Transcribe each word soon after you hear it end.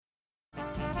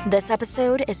This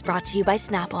episode is brought to you by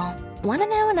Snapple. Want to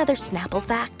know another Snapple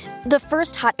fact? The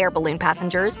first hot air balloon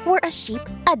passengers were a sheep,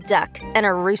 a duck, and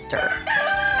a rooster.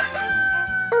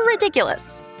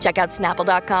 Ridiculous. Check out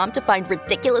Snapple.com to find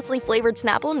ridiculously flavored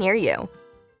Snapple near you.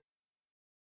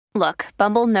 Look,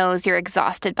 Bumble knows you're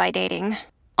exhausted by dating.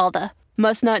 All the,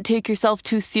 must not take yourself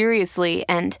too seriously,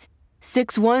 and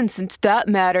 6'1" since that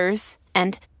matters,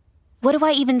 and what do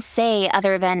I even say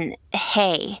other than,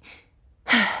 hey?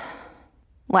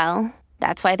 Well,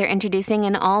 that's why they're introducing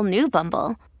an all-new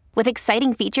Bumble, with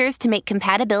exciting features to make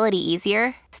compatibility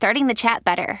easier, starting the chat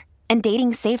better, and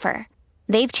dating safer.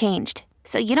 They've changed,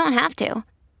 so you don't have to.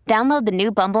 Download the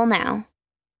new Bumble now.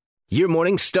 Your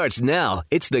morning starts now.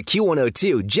 It's the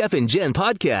Q102 Jeff and Jen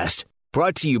podcast,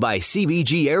 brought to you by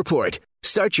CBG Airport.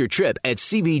 Start your trip at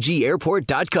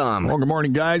CBGAirport.com. Well, good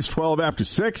morning, guys. 12 after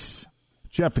 6.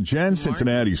 Jeff and Jen,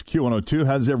 Cincinnati's Q102.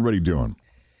 How's everybody doing?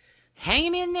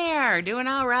 Hanging in there, doing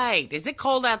all right. Is it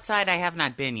cold outside? I have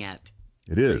not been yet.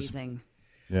 It is. Freezing.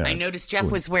 Yeah. I noticed Jeff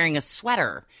was wearing a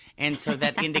sweater, and so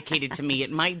that indicated to me it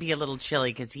might be a little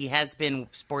chilly because he has been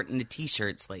sporting the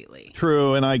T-shirts lately.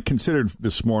 True, and I considered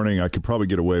this morning I could probably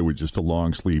get away with just a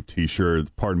long-sleeve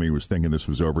T-shirt. Part of me was thinking this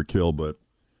was overkill, but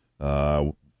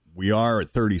we are at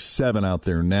 37 out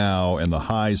there now, and the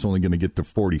high is only going to get to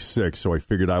 46, so I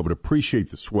figured I would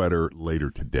appreciate the sweater later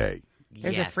today.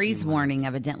 There's a freeze warning,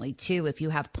 evidently, too. If you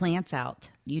have plants out,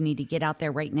 you need to get out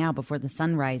there right now before the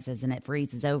sun rises and it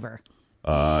freezes over.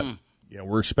 Yeah,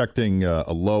 we're expecting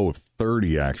a low of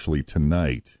 30, actually,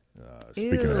 tonight.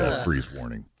 Speaking of that freeze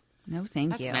warning. No,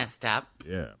 thank you. That's messed up.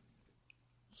 Yeah.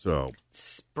 So.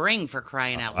 Spring, for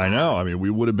crying out loud. I know. I mean,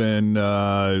 we would have been,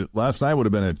 last night would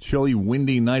have been a chilly,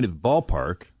 windy night at the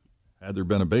ballpark had there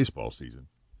been a baseball season.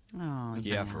 Oh,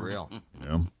 yeah, for real.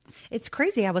 Yeah. It's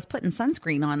crazy. I was putting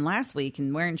sunscreen on last week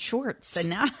and wearing shorts, and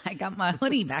now I got my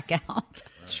hoodie back out.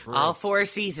 All 4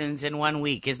 seasons in 1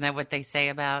 week. Isn't that what they say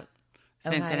about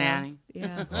Cincinnati?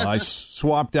 Yeah. Well, I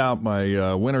swapped out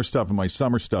my winter stuff and my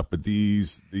summer stuff, but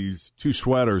these 2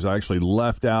 sweaters I actually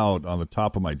left out on the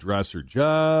top of my dresser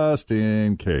just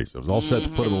in case. I was all set to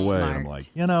put them away. And I'm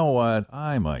like, you know what?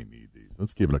 I might need these.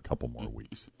 Let's give it a couple more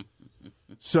weeks.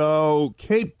 So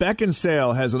Kate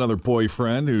Beckinsale has another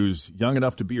boyfriend who's young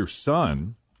enough to be her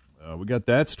son. We got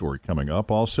that story coming up.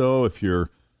 Also, if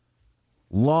you're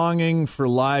longing for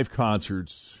live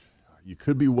concerts, you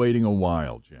could be waiting a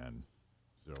while, Jen.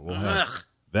 So we'll have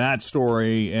that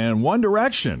story. And One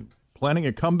Direction planning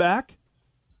a comeback.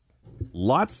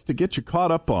 Lots to get you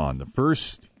caught up on. The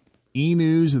first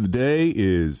e-news of the day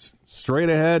is straight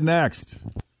ahead next.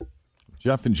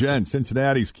 Jeff and Jen,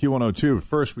 Cincinnati's Q102. But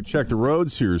first, we check the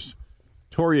roads. Here's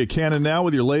Toria Cannon now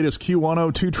with your latest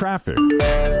Q102 traffic.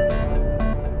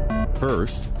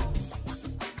 First,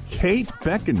 Kate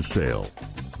Beckinsale,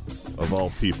 of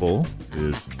all people,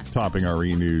 is topping our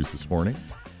e-news this morning.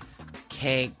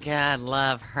 Kate, God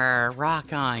love her.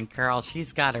 Rock on, girl.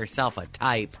 She's got herself a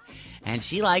type, and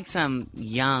she likes them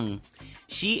young.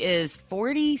 She is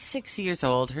 46 years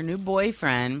old. Her new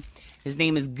boyfriend, his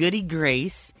name is Goody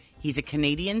Grace. He's a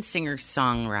Canadian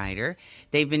singer-songwriter.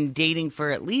 They've been dating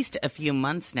for at least a few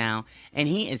months now, and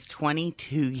he is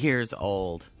 22 years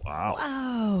old. Wow.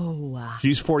 Oh.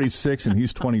 She's 46 and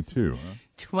he's 22, huh?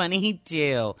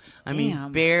 22. I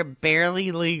mean, Damn.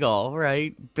 barely legal,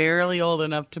 right? Barely old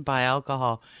enough to buy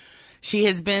alcohol. She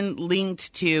has been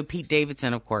linked to Pete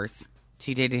Davidson, of course.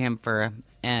 She dated him for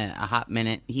a hot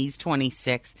minute. He's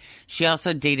 26. She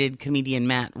also dated comedian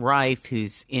Matt Rife,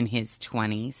 who's in his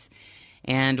 20s.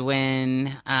 And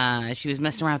when she was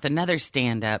messing around with another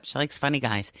stand-up, she likes funny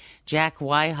guys, Jack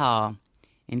Whitehall,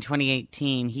 in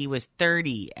 2018. He was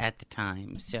 30 at the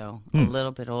time, so a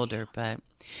little bit older, but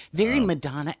very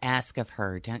Madonna-esque of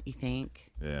her, don't you think?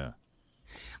 Yeah.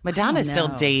 Madonna still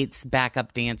know. dates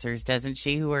backup dancers, doesn't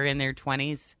she, who are in their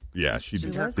 20s? Yeah, she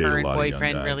did. Her date a current lot of young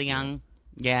boyfriend guys, really yeah. young.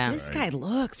 Yeah. This guy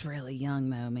looks really young,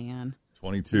 though, man.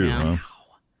 22, Yeah. huh?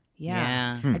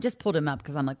 Yeah. I just pulled him up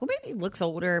because I'm like, well, maybe he looks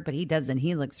older, but he doesn't.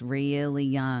 He looks really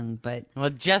young. But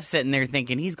Well, Jeff's sitting there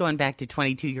thinking he's going back to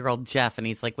 22-year-old Jeff, and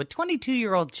he's like, would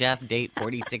 22-year-old Jeff date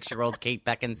 46-year-old Kate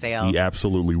Beckinsale? He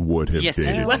absolutely would have Yes, he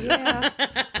dated. would. yeah,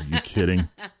 Are you kidding?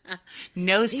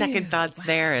 No second thoughts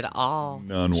there at all.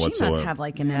 None she whatsoever. must have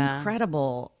like an Yeah.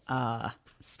 incredible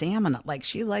stamina. Like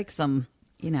she likes some,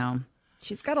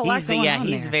 she's got a lot He's going on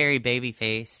he's there. very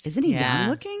baby-faced. Isn't he Yeah, young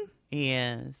looking? He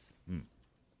is.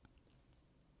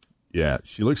 Yeah,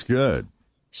 she looks good.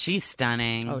 She's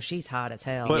stunning. Oh, she's hot as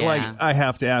hell. But, Yeah. I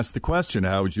have to ask the question,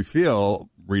 how would you feel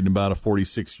reading about a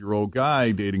 46-year-old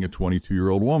guy dating a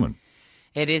 22-year-old woman?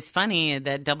 It is funny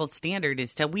that double standard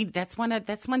is still that's one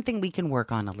thing we can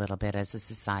work on a little bit as a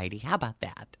society. How about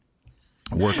that?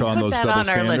 Work on those double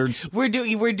standards. We're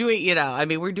doing, we're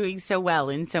doing so well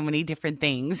in so many different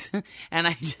things. And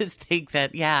I just think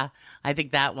that, I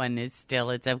think that one is still,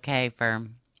 it's okay for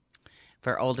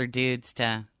older dudes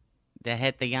to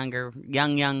hit the young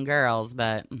girls,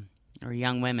 or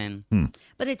young women.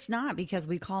 But it's not, because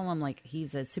we call him like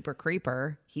he's a super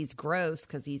creeper. He's gross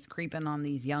because he's creeping on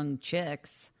these young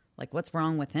chicks. Like, what's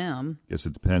wrong with him? Guess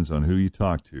it depends on who you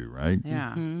talk to, right?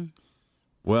 Yeah. Mm-hmm.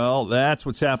 Well, that's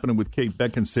what's happening with Kate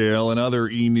Beckinsale and other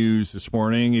e-news this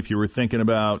morning. If you were thinking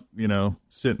about,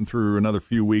 sitting through another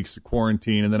few weeks of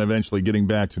quarantine and then eventually getting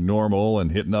back to normal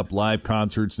and hitting up live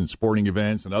concerts and sporting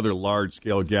events and other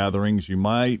large-scale gatherings, you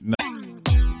might not.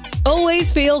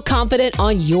 Always feel confident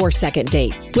on your second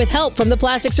date. With help from the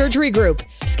Plastic Surgery Group.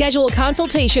 Schedule a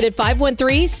consultation at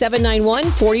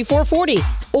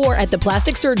 513-791-4440 or at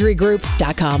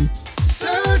theplasticsurgerygroup.com.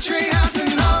 Surgery has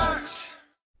an art.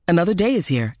 Another day is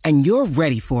here, and you're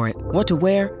ready for it. What to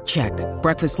wear? Check.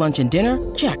 Breakfast, lunch, and dinner?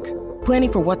 Check.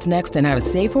 Planning for what's next and how to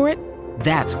save for it?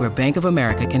 That's where Bank of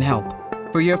America can help.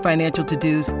 For your financial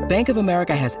to-dos, Bank of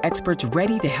America has experts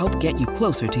ready to help get you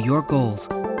closer to your goals.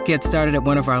 Get started at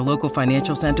one of our local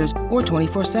financial centers or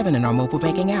 24/7 in our mobile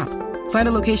banking app. Find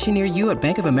a location near you at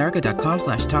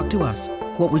bankofamerica.com/talktous.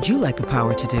 What would you like the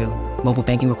power to do? Mobile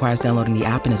banking requires downloading the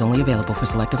app and is only available for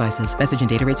select devices. Message and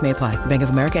data rates may apply. Bank of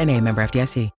America NA, member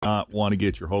FDIC. Not want to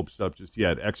get your hopes up just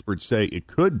yet. Experts say it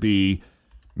could be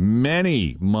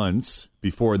many months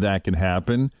before that can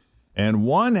happen. And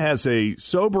one has a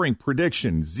sobering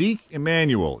prediction. Zeke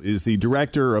Emanuel is the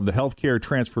director of the Healthcare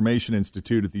Transformation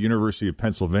Institute at the University of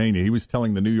Pennsylvania. He was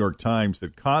telling the New York Times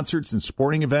that concerts and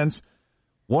sporting events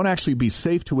won't actually be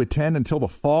safe to attend until the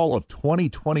fall of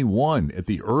 2021 at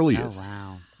the earliest. Oh,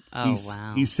 wow.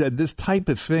 Wow. He said this type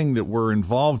of thing that we're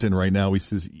involved in right now, he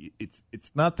says,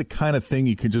 it's not the kind of thing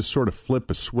you can just sort of flip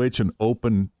a switch and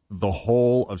open the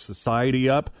whole of society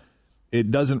up. It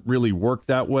doesn't really work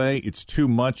that way. It's too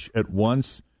much at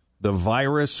once. The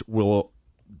virus will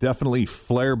definitely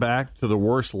flare back to the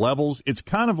worst levels. It's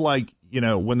kind of like,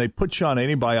 when they put you on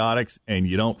antibiotics and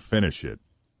you don't finish it,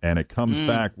 and it comes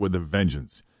back with a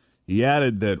vengeance. He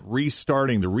added that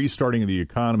the restarting of the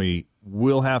economy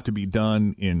will have to be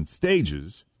done in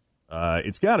stages.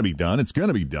 It's got to be done. It's going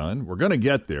to be done. We're going to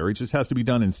get there. It just has to be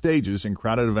done in stages, and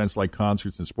crowded events like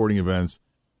concerts and sporting events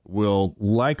will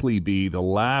likely be the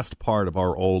last part of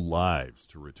our old lives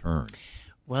to return.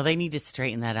 Well, they need to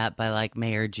straighten that up by like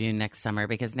May or June next summer,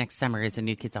 because next summer is a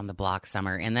New Kids on the Block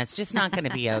summer, and that's just not going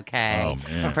to be okay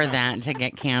for that to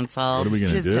get canceled. What are we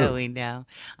going to do? So we know.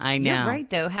 I know. You're right,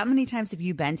 though. How many times have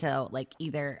you been to like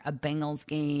either a Bengals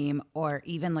game or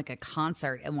even like a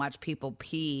concert and watch people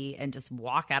pee and just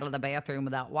walk out of the bathroom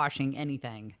without washing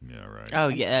anything? Yeah, right. Oh,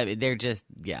 yeah. They're just,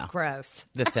 Gross.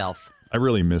 the filth. I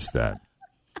really miss that.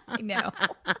 I know.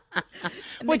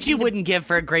 What you wouldn't give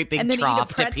for a great big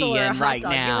trough to pee in right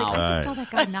now. Like, I just saw that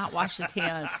guy not wash his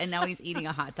hands, and now he's eating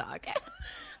a hot dog.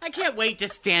 I can't wait to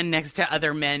stand next to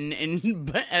other men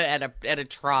at a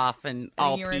trough and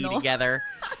all pee together.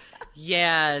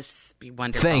 Yes. Be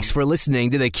wonderful. Thanks for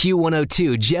listening to the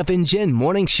Q102 Jeff and Jen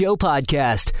Morning Show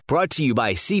podcast, brought to you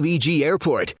by CBG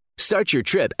Airport. Start your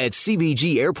trip at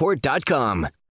CBGAirport.com.